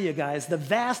going to tell you guys, the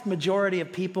vast majority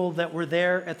of people that were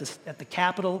there at the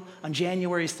Capitol on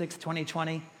January 6th,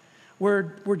 2020,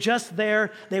 were just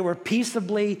there. They were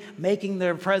peaceably making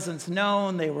their presence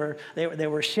known. They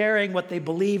were sharing what they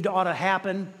believed ought to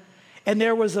happen. And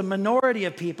there was a minority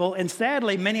of people, and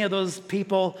sadly, many of those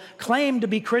people claimed to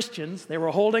be Christians. They were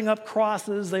holding up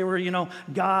crosses. They were,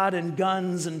 God and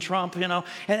guns and Trump,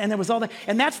 and there was all that.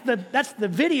 And that's the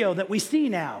video that we see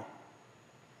now.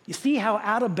 You see how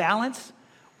out of balance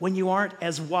when you aren't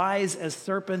as wise as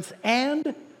serpents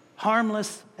and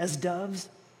harmless as doves?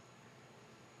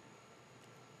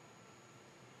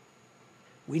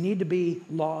 We need to be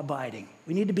law-abiding.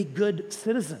 We need to be good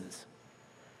citizens.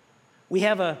 We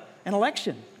have an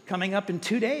election coming up in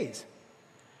 2 days.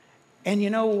 And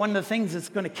one of the things that's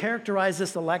going to characterize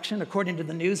this election, according to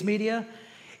the news media,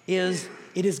 is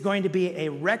it is going to be a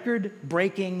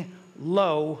record-breaking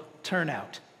low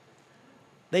turnout.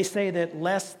 They say that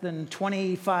less than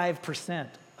 25%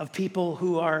 of people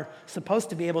who are supposed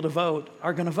to be able to vote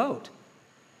are going to vote.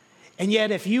 And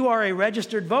yet, if you are a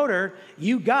registered voter,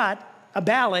 you got a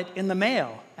ballot in the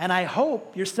mail. And I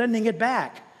hope you're sending it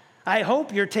back. I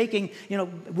hope you're taking,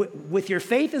 with your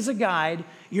faith as a guide,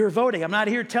 you're voting. I'm not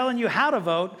here telling you how to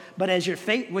vote, but as your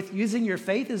faith, with using your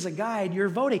faith as a guide, you're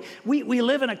voting. We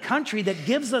live in a country that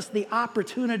gives us the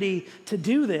opportunity to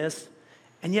do this,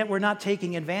 and yet we're not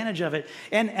taking advantage of it.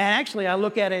 And actually, I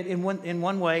look at it in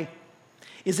one way,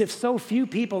 is if so few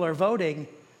people are voting,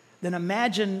 then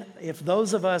imagine if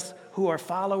those of us who are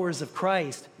followers of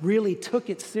Christ really took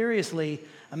it seriously.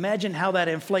 Imagine how that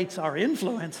inflates our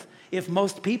influence if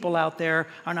most people out there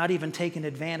are not even taking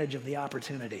advantage of the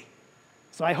opportunity.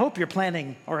 So I hope you're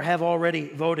planning or have already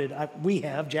voted. We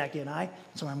have, Jackie and I,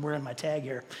 so I'm wearing my tag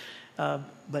here.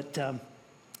 But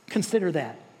consider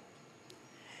that.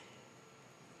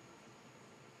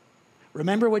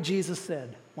 Remember what Jesus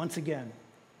said, once again.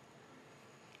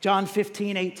 John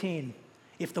 15:18.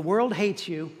 If the world hates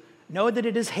you, know that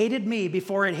it has hated me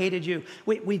before it hated you.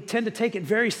 We tend to take it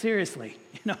very seriously,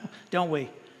 don't we?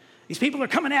 These people are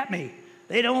coming at me.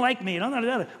 They don't like me.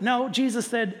 No, Jesus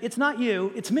said, it's not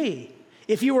you, it's me.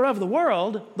 If you were of the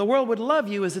world would love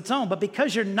you as its own. But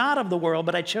because you're not of the world,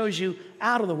 but I chose you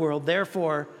out of the world,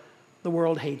 therefore the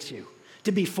world hates you.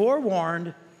 To be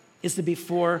forewarned is to be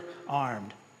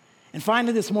forearmed. And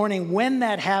finally this morning, when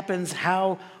that happens,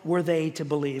 how were they to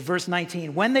believe? Verse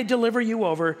 19, when they deliver you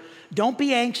over, don't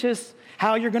be anxious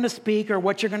how you're going to speak or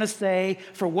what you're going to say,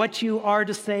 for what you are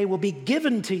to say will be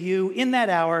given to you in that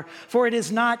hour, for it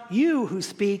is not you who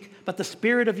speak, but the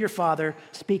Spirit of your Father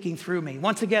speaking through me.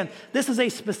 Once again, this is a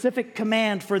specific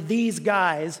command for these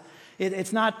guys.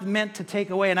 It's not meant to take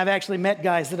away. And I've actually met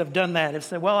guys that have done that. Have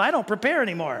said, well, I don't prepare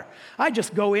anymore. I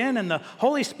just go in and the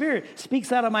Holy Spirit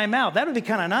speaks out of my mouth. That would be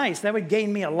kind of nice. That would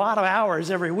gain me a lot of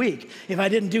hours every week if I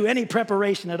didn't do any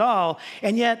preparation at all.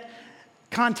 And yet,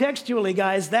 contextually,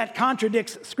 guys, that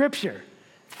contradicts Scripture.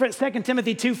 2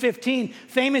 Timothy 2:15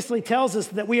 famously tells us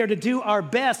that we are to do our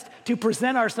best to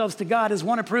present ourselves to God as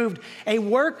one approved, a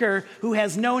worker who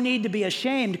has no need to be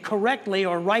ashamed, correctly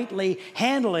or rightly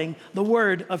handling the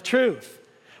word of truth.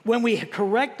 When we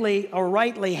correctly or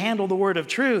rightly handle the word of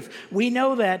truth, we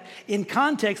know that in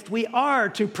context we are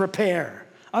to prepare.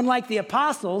 Unlike the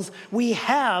apostles, we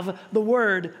have the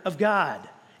word of God.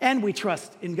 And we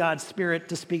trust in God's Spirit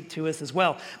to speak to us as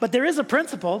well. But there is a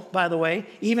principle, by the way,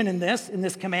 even in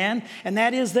this command, and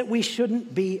that is that we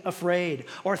shouldn't be afraid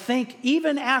or think,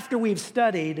 even after we've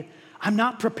studied, I'm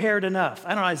not prepared enough.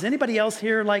 I don't know, is anybody else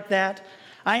here like that?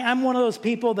 I'm one of those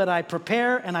people that I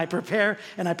prepare and I prepare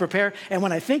and I prepare. And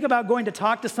when I think about going to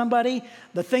talk to somebody,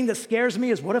 the thing that scares me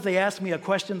is, what if they ask me a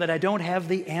question that I don't have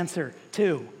the answer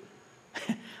to?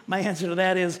 My answer to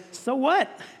that is, so what?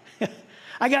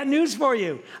 I got news for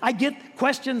you. I get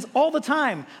questions all the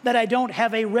time that I don't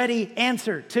have a ready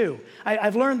answer to.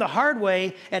 I've learned the hard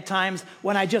way at times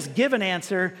when I just give an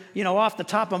answer, off the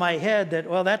top of my head that,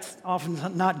 well, that's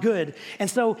often not good. And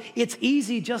so it's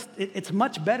easy it's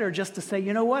much better just to say,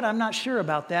 you know what, I'm not sure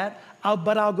about that,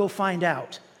 but I'll go find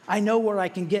out. I know where I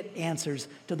can get answers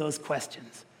to those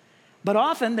questions. But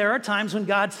often there are times when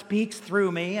God speaks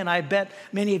through me, and I bet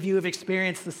many of you have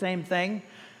experienced the same thing.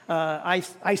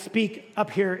 I speak up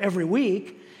here every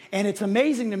week, and it's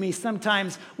amazing to me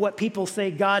sometimes what people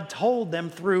say God told them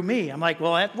through me. I'm like,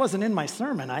 well, that wasn't in my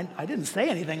sermon. I didn't say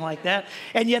anything like that.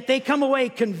 And yet they come away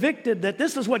convicted that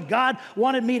this is what God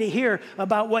wanted me to hear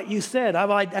about what you said.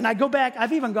 And I go back,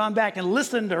 I've even gone back and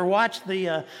listened or watched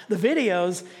the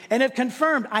videos and have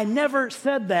confirmed I never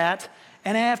said that.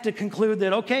 And I have to conclude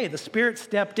that, okay, the Spirit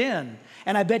stepped in.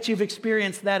 And I bet you've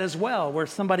experienced that as well, where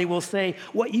somebody will say,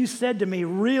 what you said to me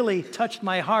really touched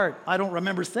my heart. I don't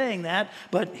remember saying that,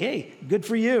 but hey, good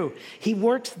for you. He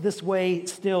works this way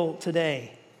still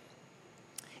today.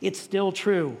 It's still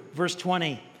true. Verse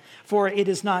 20, for it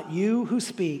is not you who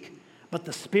speak, but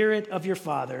the Spirit of your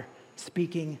Father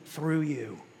speaking through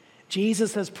you.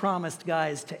 Jesus has promised,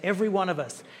 guys, to every one of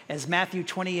us, as Matthew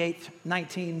 18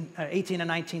 and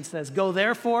 19 says, go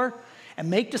therefore and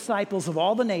make disciples of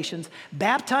all the nations,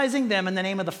 baptizing them in the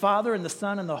name of the Father and the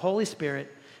Son and the Holy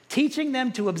Spirit, teaching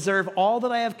them to observe all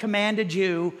that I have commanded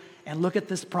you. And look at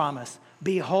this promise.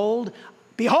 Behold,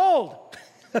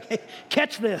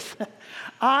 catch this.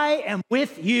 I am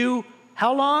with you,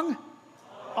 how long?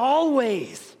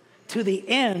 Always, to the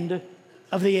end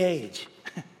of the age.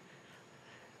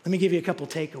 Let me give you a couple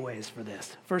takeaways for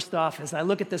this. First off, as I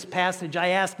look at this passage, I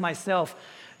ask myself,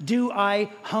 do I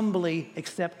humbly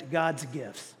accept God's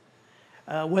gifts?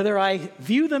 Whether I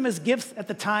view them as gifts at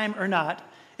the time or not.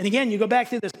 And again, you go back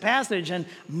through this passage, and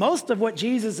most of what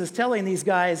Jesus is telling these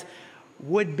guys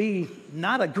would be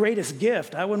not a greatest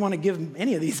gift. I wouldn't want to give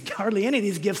hardly any of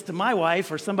these gifts to my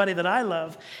wife or somebody that I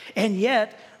love. And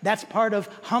yet, that's part of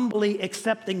humbly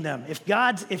accepting them. If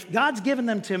God's given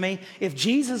them to me, if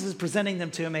Jesus is presenting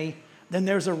them to me, then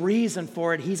there's a reason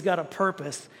for it. He's got a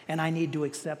purpose, and I need to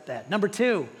accept that. Number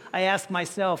two, I ask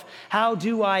myself, how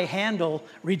do I handle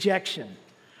rejection?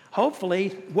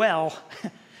 Hopefully, well,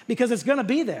 because it's going to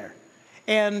be there.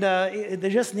 And there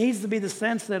just needs to be the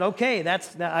sense that, okay,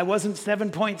 I wasn't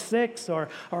 7.6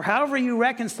 or however you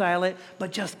reconcile it,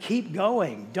 but just keep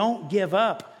going. Don't give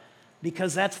up.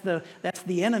 Because that's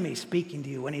the enemy speaking to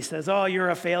you when he says, oh, you're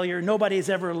a failure. Nobody's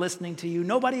ever listening to you.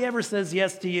 Nobody ever says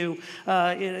yes to you.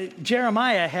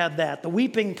 Jeremiah had that, the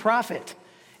weeping prophet.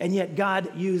 And yet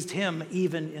God used him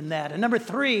even in that. And number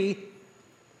three,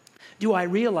 do I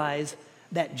realize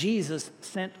that Jesus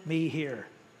sent me here?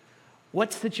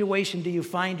 What situation do you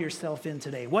find yourself in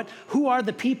today? Who are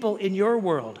the people in your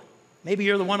world? Maybe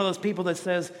you're one of those people that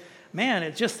says, man,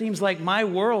 it just seems like my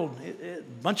world, a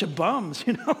bunch of bums,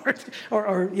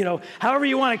 or however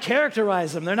you want to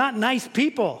characterize them. They're not nice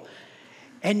people.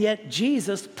 And yet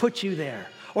Jesus put you there.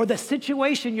 Or the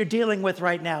situation you're dealing with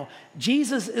right now,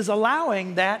 Jesus is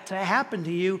allowing that to happen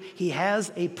to you. He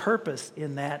has a purpose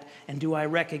in that. And do I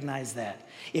recognize that?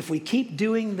 If we keep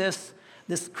doing this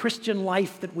Christian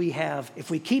life that we have, if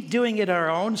we keep doing it our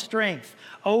own strength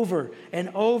over and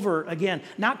over again,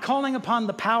 not calling upon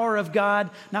the power of God,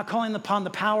 not calling upon the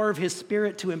power of His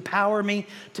Spirit to empower me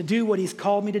to do what He's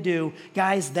called me to do,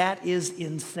 guys, that is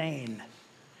insane.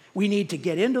 We need to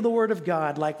get into the Word of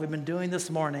God like we've been doing this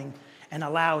morning and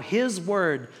allow His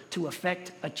Word to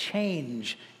affect a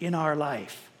change in our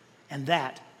life. And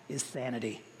that is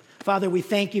sanity. Father, we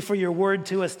thank you for your word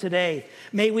to us today.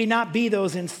 May we not be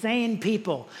those insane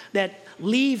people that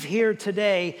leave here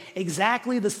today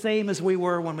exactly the same as we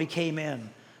were when we came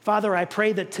in. Father, I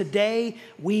pray that today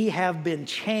we have been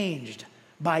changed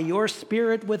by your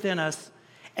Spirit within us,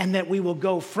 and that we will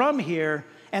go from here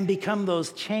and become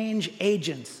those change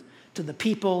agents to the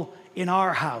people in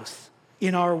our house,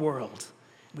 in our world.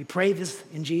 We pray this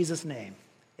in Jesus' name.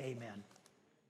 Amen.